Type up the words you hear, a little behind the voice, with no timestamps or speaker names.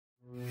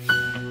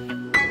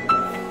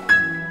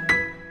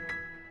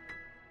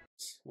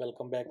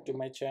welcome back to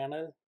my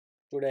channel.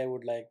 Today I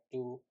would like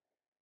to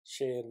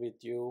share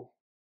with you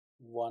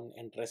one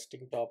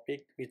interesting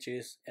topic, which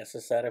is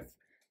SSRF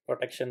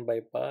protection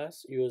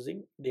bypass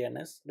using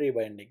DNS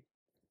rebinding.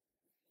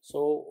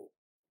 So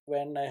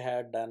when I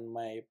had done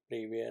my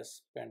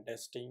previous pen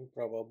testing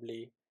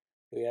probably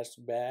 2 years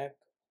back,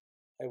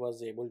 I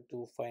was able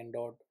to find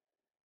out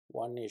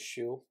one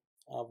issue,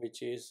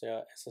 which is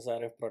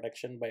SSRF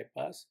protection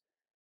bypass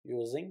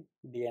using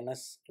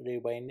DNS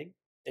rebinding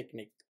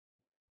technique.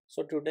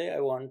 So today I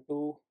want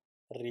to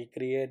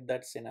recreate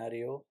that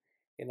scenario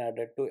in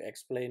order to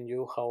explain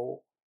you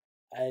how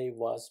I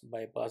was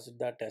bypassed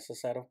that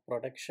SSRF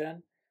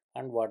protection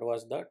and what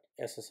was that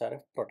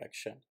SSRF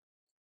protection.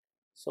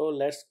 So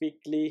let's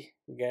quickly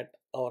get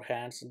our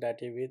hands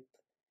dirty with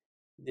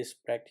this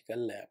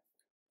practical lab.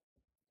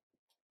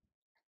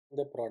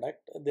 The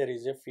product, there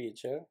is a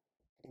feature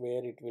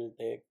where it will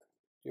take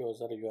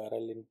user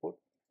URL input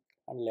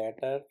and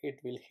later it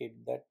will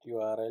hit that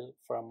URL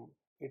from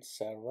its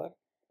server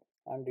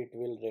and it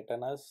will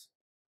return us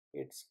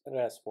its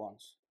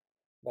response.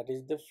 That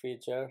is the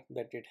feature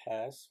that it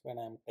has when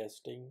I'm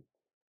testing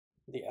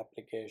the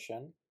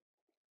application.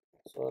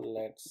 So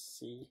let's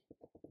see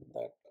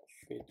that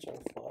feature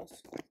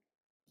first.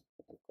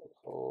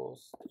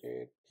 Host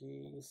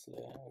at/fetch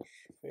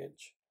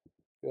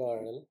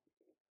URL.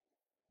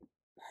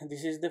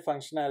 This is the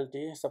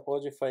functionality.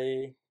 Suppose if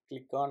I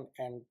click on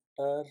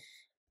enter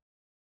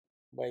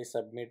by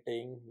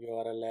submitting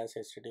URL as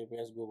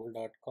https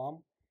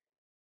google.com,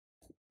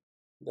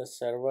 the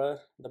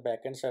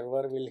backend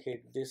server will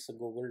hit this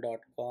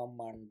google.com,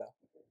 and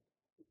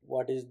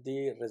what is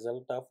the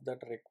result of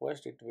that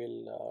request, it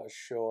will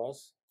show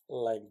us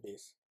like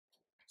this.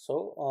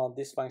 So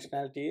this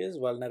functionality is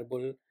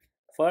vulnerable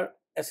for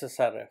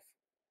SSRF.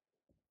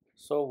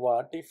 So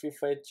what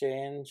if I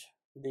change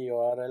the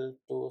URL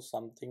to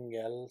something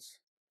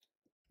else,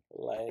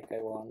 like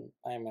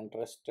I'm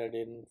interested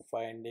in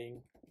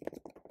finding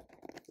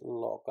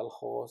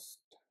localhost.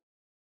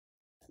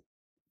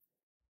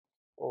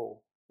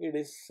 Oh, it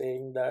is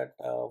saying that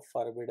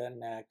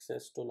forbidden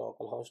access to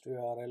localhost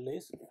URL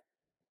is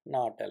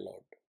not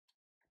allowed.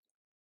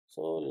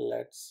 So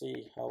let's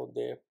see how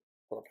they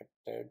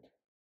protected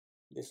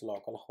this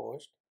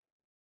localhost.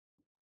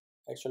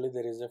 Actually,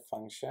 there is a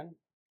function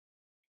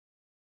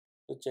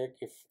to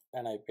check if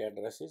an IP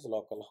address is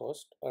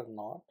localhost or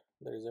not.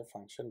 There is a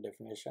function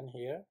definition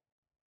here.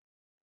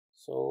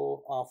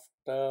 So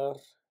after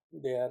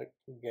they are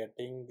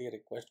getting the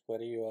request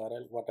query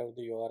URL, whatever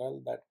the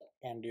URL that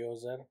end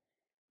user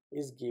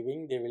is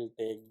giving, they will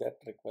take that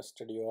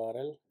requested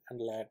URL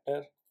and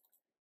later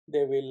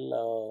they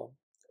will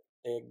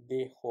take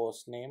the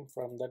host name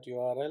from that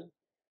URL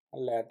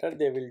and later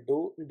they will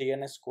do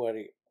DNS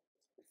query.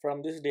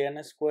 From this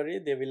DNS query,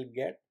 they will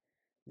get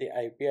the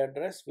IP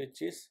address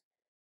which is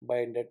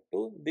binded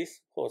to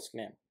this host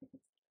name,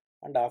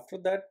 and after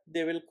that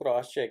they will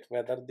cross check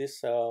whether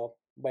this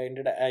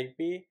binded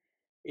IP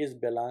is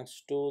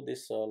belongs to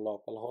this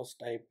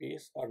localhost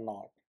IPs or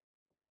not.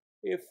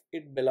 If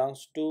it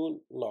belongs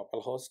to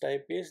localhost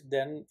IPs,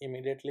 then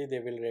immediately they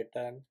will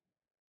return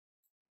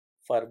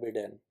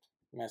forbidden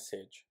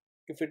message.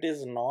 If it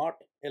is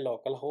not a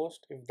localhost,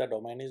 if the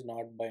domain is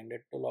not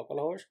binded to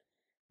localhost,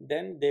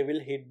 then they will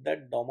hit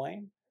that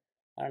domain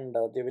and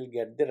they will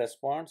get the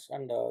response,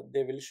 and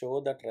they will show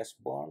that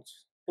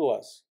response to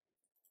us.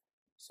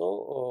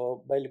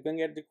 So by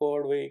looking at the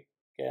code, we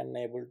can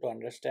able to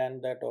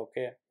understand that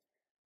okay,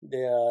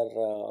 they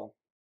are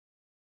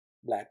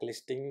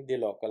blacklisting the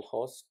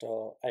localhost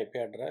IP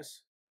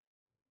address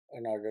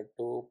in order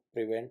to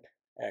prevent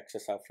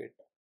access of it.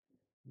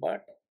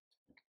 But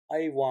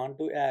I want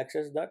to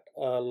access that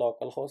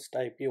localhost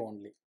IP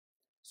only.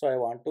 So I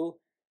want to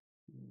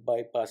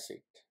bypass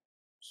it.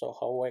 So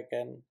how I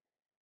can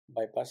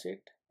bypass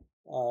it?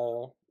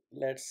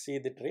 Let's see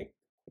the trick.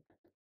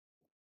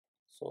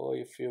 So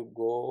if you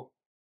go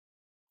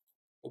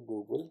to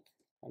Google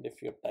and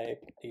if you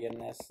type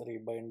DNS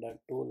rebinder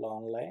tool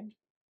online,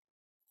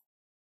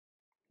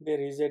 there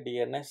is a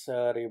DNS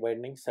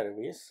rebinding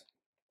service.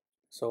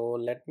 So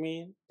let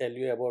me tell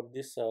you about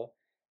this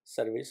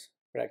service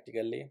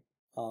practically.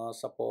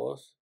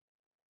 Suppose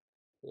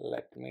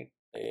let me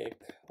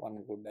take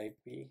one good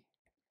IP.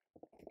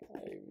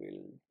 I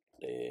will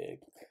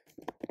take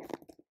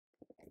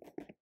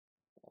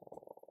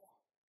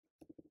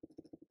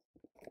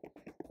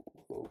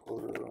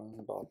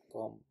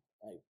google.com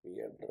IP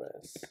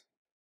address.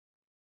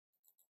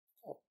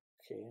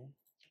 Okay,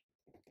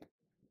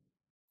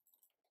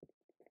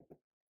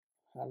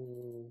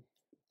 and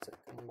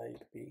second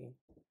IP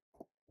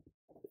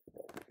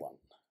one.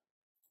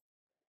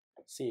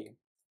 See,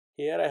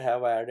 here I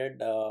have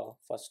added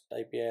first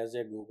IP as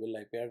a Google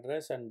IP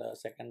address and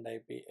second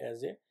IP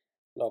as a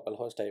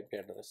localhost IP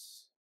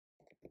address.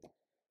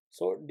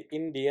 So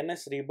in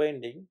DNS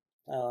rebinding,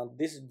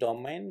 this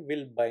domain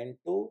will bind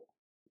to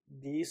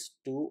these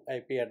two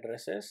IP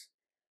addresses,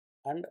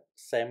 and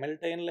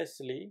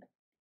simultaneously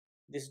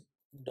this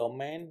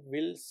domain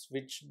will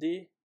switch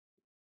the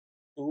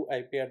two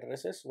IP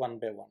addresses one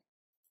by one.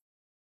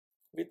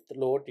 with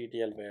low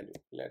TTL value.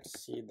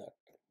 Let's see that.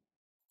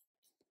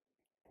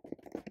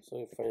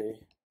 So if I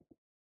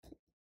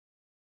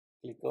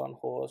click on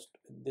host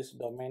with this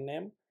domain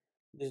name,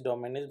 this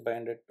domain is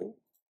binded to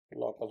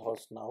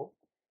localhost now.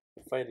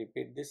 If I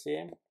repeat the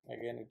same,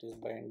 again it is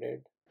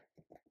binded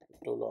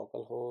to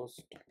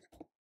localhost.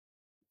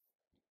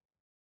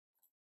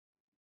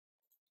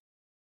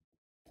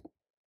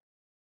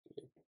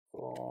 Click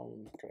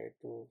on, try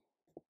to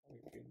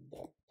repeat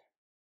that.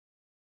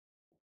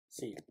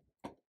 See,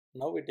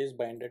 now it is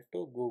binded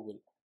to Google.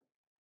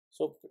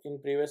 So in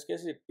previous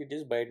case, it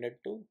is binded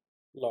to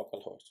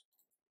localhost.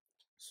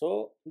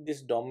 So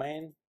this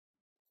domain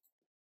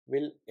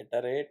will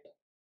iterate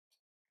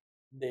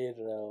their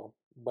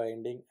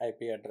binding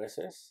IP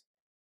addresses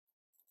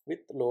with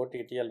low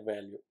TTL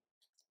value.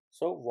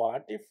 So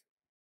what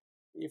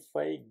if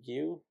I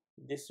give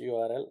this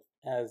URL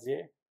as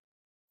a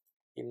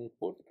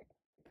input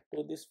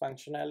to this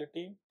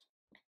functionality?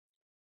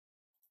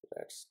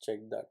 Let's check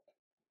that.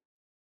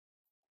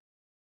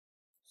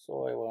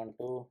 So I want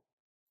to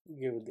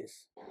give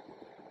this.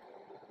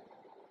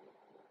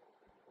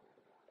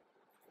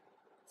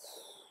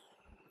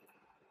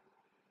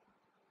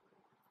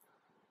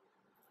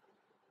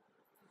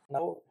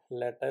 Now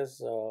let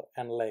us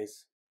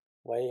analyze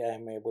why I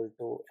am able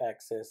to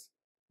access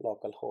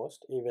localhost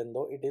even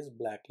though it is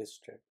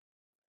blacklisted.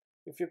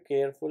 If you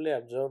carefully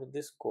observe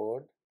this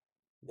code,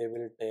 they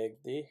will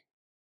take the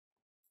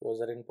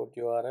user input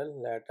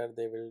URL, later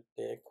they will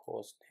take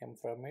host name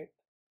from it,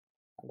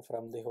 and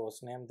from the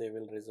host name they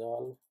will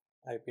resolve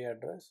IP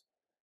address.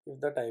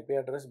 If that IP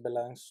address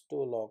belongs to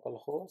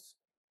localhost,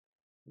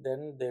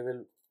 then they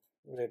will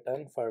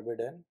return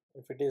forbidden.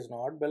 If it is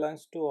not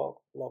belongs to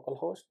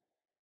localhost,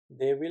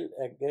 they will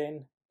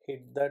again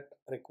hit that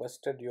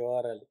requested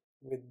URL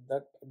with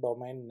that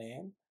domain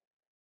name,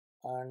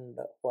 and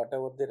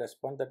whatever the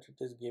response that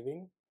it is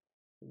giving,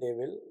 they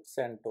will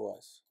send to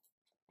us.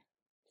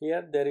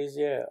 Here there is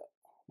a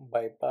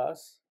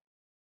bypass,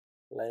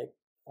 like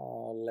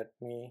let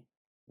me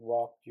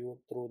walk you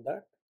through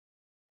that.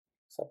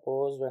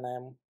 Suppose when I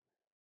am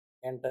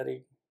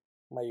entering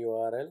my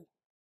URL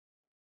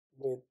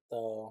with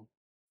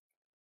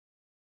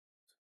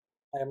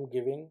I am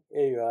giving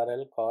a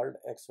URL called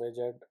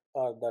XYZ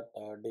or that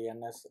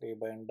DNS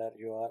rebinder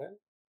URL.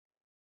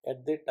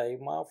 At the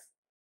time of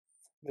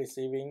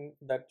receiving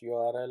that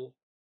URL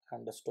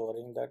and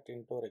storing that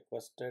into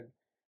requested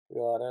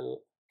URL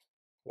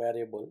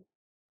variable,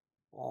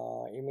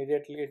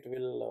 immediately it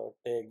will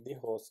take the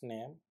host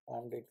name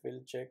and it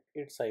will check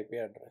its IP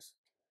address.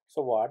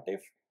 So what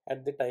if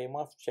at the time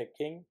of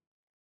checking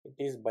it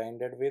is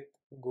binded with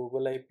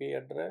Google IP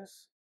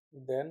address?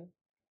 Then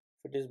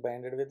if it is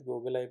binded with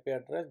Google IP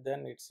address,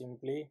 then it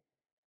simply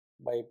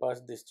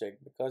bypass this check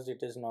because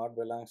it is not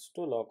belongs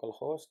to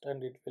localhost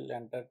and it will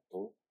enter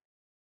to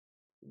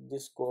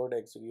this code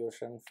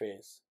execution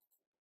phase.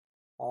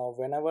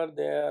 Whenever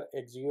they are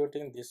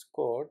executing this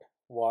code,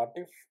 what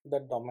if the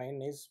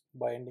domain is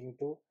binding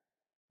to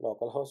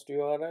localhost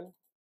URL?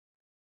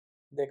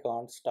 They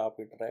can't stop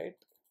it, right?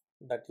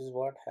 That is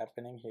what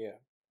happening here.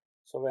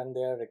 So when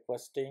they are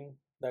requesting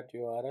that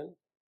URL,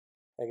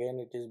 again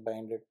it is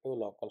binded to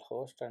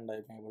localhost and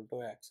I'm able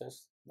to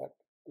access that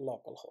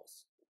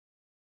localhost.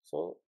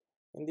 So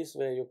in this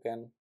way you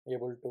can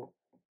able to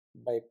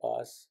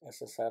bypass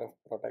SSRF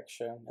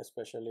protection,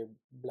 especially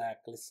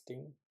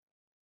blacklisting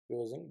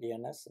using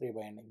DNS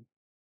rebinding.